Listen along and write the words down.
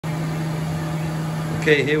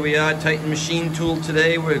Okay, here we are, Titan machine tool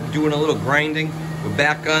today. We're doing a little grinding. We're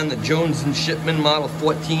back on the Jones & Shipman model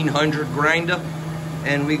 1400 grinder,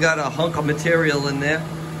 and we got a hunk of material in there.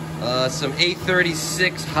 Some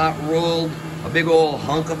A36 hot rolled, a big old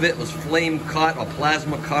hunk of it was flame cut or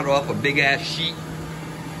plasma cut off a big ass sheet.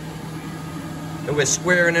 And we're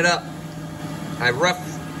squaring it up. I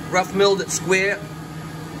rough milled it square,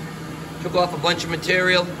 took off a bunch of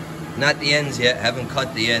material, not the ends yet, haven't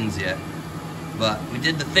cut the ends yet. But we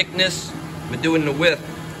did the thickness, we're doing the width.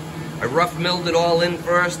 I rough milled it all in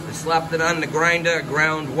first, I slapped it on the grinder,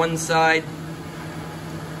 ground one side.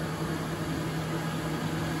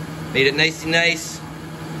 Made it nicey nice,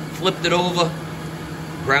 flipped it over,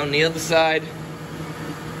 ground the other side.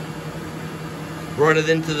 Brought it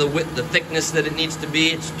into the width, the thickness that it needs to be.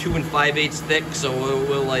 It's 2 5/8 thick, so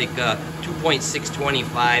we're like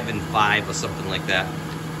 2.625 and 5 or something like that.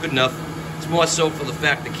 Good enough. It's more so for the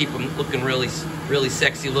fact to keep them looking really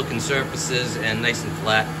sexy looking surfaces and nice and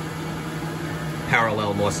flat.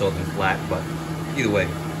 Parallel more so than flat, but either way.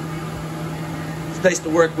 It's nice to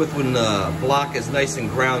work with when the block is nice and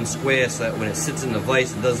ground square, so that when it sits in the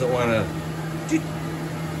vise it doesn't want to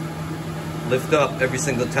lift up every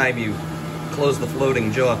single time you close the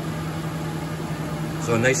floating jaw.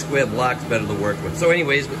 So a nice square block's better to work with. So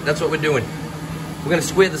anyways, that's what we're doing. We're going to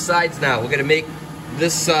square the sides now. We're going to make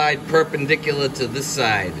this side perpendicular to this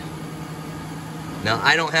side. Now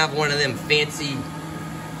I don't have one of them fancy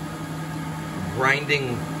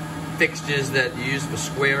grinding fixtures that you use for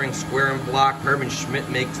squaring block. Herman Schmidt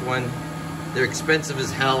makes one. They're expensive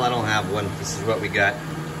as hell. I don't have one. This is what we got.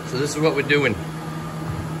 So this is what we're doing.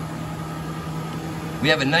 We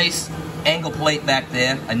have a nice angle plate back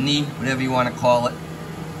there, a knee, whatever you want to call it.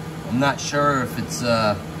 I'm not sure if it's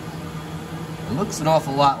it looks an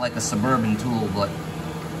awful lot like a Suburban tool, but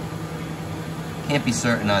can't be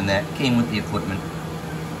certain on that. It came with the equipment.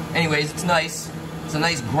 Anyways, it's nice. It's a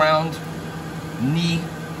nice ground, knee,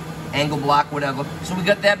 angle block, whatever. So we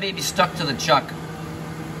got that baby stuck to the chuck.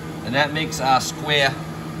 And that makes our square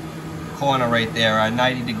corner right there, our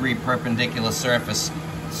 90-degree perpendicular surface,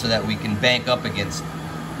 so that we can bank up against.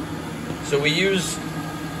 So we use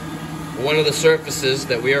one of the surfaces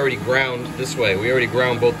that we already ground this way. We already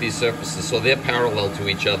ground both these surfaces, so they're parallel to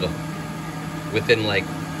each other within like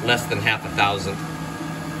less than half a thousandth.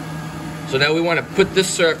 So now we want to put this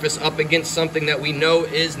surface up against something that we know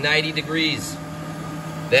is 90 degrees.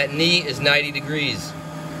 That knee is 90 degrees.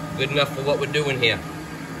 Good enough for what we're doing here.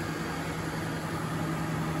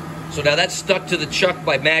 So now that's stuck to the chuck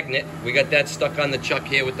by magnet. We got that stuck on the chuck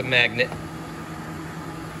here with the magnet.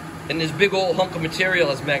 And this big old hunk of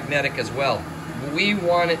material is magnetic as well. We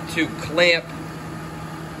want it to clamp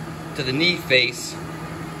to the knee face,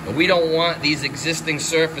 and we don't want these existing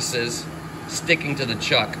surfaces sticking to the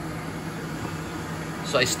chuck.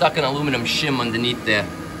 So I stuck an aluminum shim underneath there.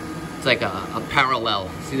 It's like a parallel.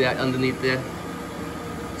 See that underneath there?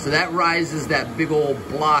 So that rises that big old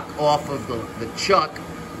block off of the chuck,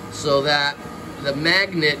 so that the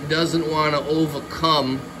magnet doesn't want to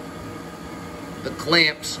overcome the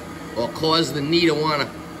clamps or cause the knee to want to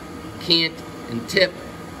cant and tip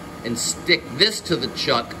and stick this to the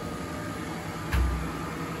chuck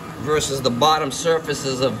versus the bottom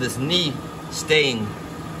surfaces of this knee staying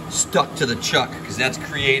stuck to the chuck, because that's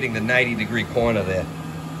creating the 90-degree corner there.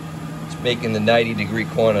 It's making the 90-degree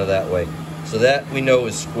corner that way. So that we know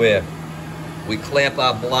is square. We clamp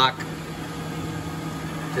our block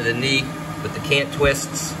to the knee with the cant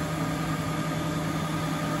twists.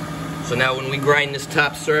 So now when we grind this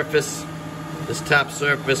top surface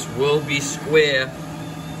will be square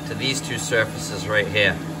to these two surfaces right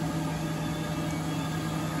here.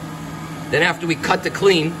 Then after we cut the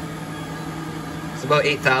clean, it's about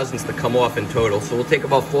 8 thousandths to come off in total. So we'll take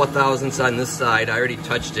about 4 thousandths on this side. I already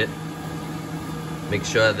touched it. Make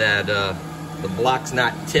sure that the block's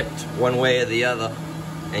not tipped one way or the other,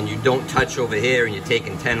 and you don't touch over here and you're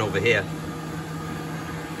taking 10 over here.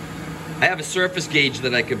 I have a surface gauge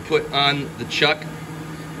that I can put on the chuck.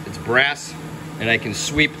 It's brass, and I can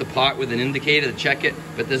sweep the part with an indicator to check it,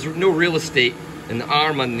 but there's no real estate, and the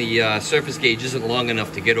arm on the surface gauge isn't long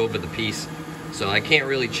enough to get over the piece, so I can't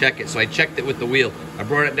really check it. So I checked it with the wheel. I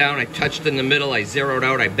brought it down, I touched in the middle, I zeroed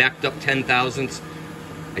out, I backed up 10 thousandths.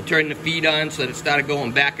 I turned the feed on so that it started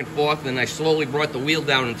going back and forth, and then I slowly brought the wheel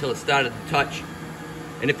down until it started to touch.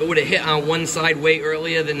 And if it would have hit on one side way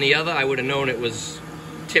earlier than the other, I would have known it was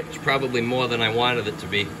tipped probably more than I wanted it to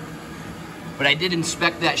be. But I did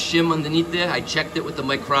inspect that shim underneath there. I checked it with the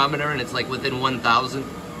micrometer, and it's like within 1,000.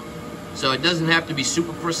 So it doesn't have to be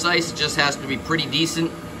super precise, it just has to be pretty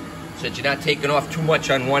decent, so that you're not taking off too much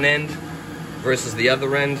on one end versus the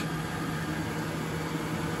other end.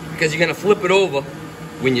 because you're going to flip it over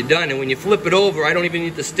when you're done. And when you flip it over, I don't even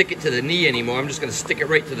need to stick it to the knee anymore. I'm just going to stick it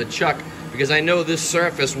right to the chuck, because I know this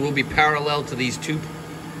surface will be parallel to these two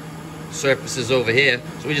surfaces over here.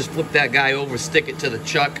 So we just flip that guy over, stick it to the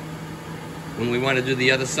chuck when we want to do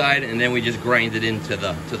the other side, and then we just grind it into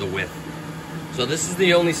the width. So this is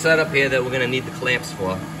the only setup here that we're going to need the clamps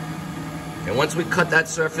for. And once we cut that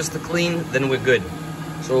surface to clean, then we're good.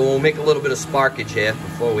 So we'll make a little bit of sparkage here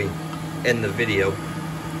before we end the video.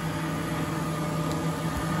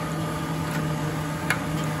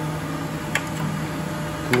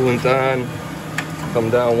 Coolant on, come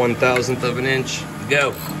down 1/1000th of an inch,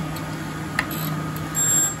 go.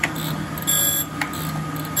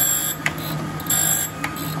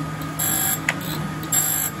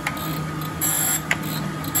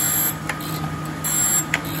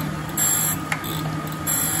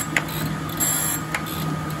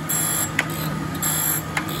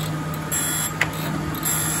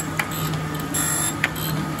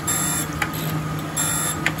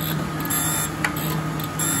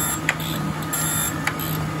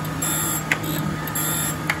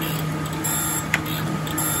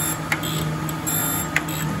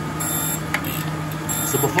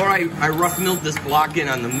 So before I rough milled this block in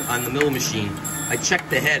on the mill machine, I checked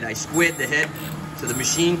the head. I squared the head to the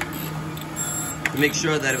machine to make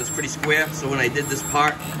sure that it was pretty square. So when I did this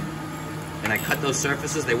part and I cut those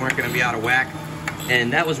surfaces, they weren't going to be out of whack.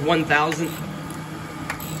 And that was 1/1000.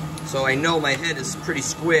 So I know my head is pretty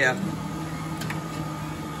square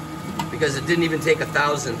because it didn't even take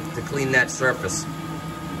 1,000 to clean that surface.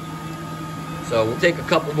 So we'll take a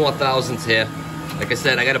couple more thousandths here. Like I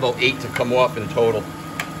said, I got about 8 to come off in total.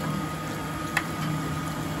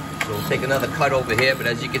 So we'll take another cut over here, but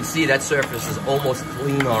as you can see, that surface is almost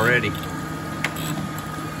clean already.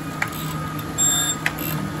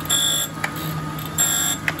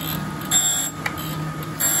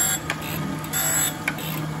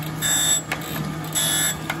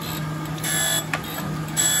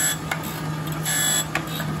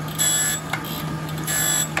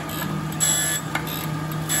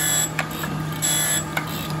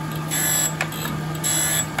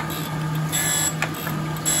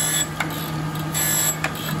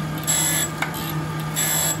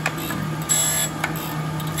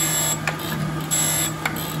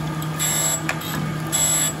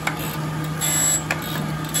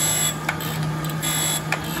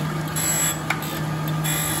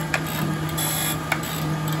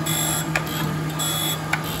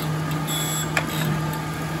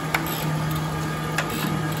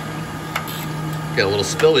 Got a little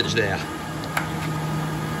spillage there.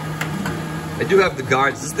 I do have the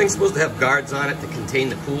guards. This thing's supposed to have guards on it to contain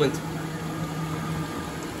the coolant.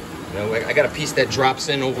 You know, I got a piece that drops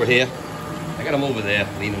in over here. I got them over there,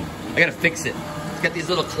 leaving. I gotta fix it. It's got these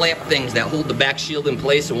little clamp things that hold the back shield in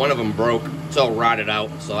place, and one of them broke. It's all rotted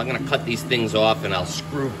out. So I'm gonna cut these things off, and I'll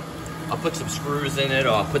put some screws in it,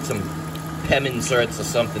 or I'll put some PEM inserts or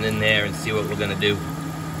something in there and see what we're gonna do.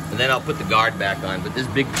 And then I'll put the guard back on. But this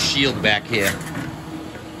big shield back here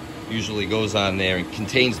usually goes on there and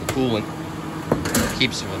contains the coolant.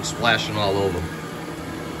 Keeps it from splashing all over.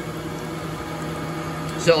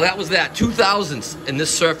 So that was that. 2/1000ths and this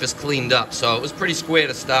surface cleaned up. So it was pretty square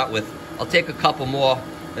to start with. I'll take a couple more.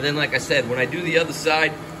 And then like I said, when I do the other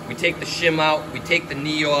side, we take the shim out, we take the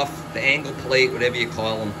knee off, the angle plate, whatever you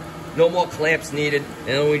call them. No more clamps needed.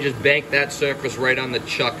 And then we just bank that surface right on the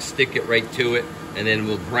chuck, stick it right to it, and then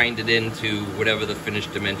we'll grind it into whatever the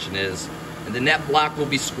finished dimension is. And then that block will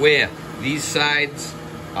be square. These sides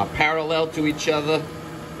are parallel to each other,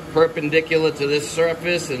 perpendicular to this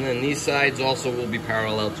surface, and then these sides also will be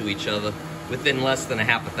parallel to each other within less than a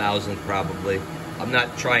 1/1000th probably. I'm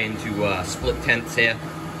not trying to split tenths here.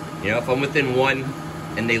 You know, if I'm within one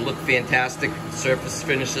and they look fantastic, surface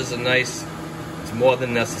finishes are nice, it's more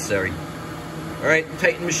than necessary. All right,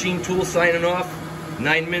 Titan Machine Tool signing off.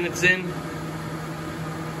 9 minutes in.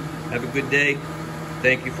 Have a good day.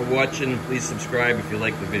 Thank you for watching. Please subscribe if you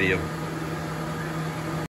like the video.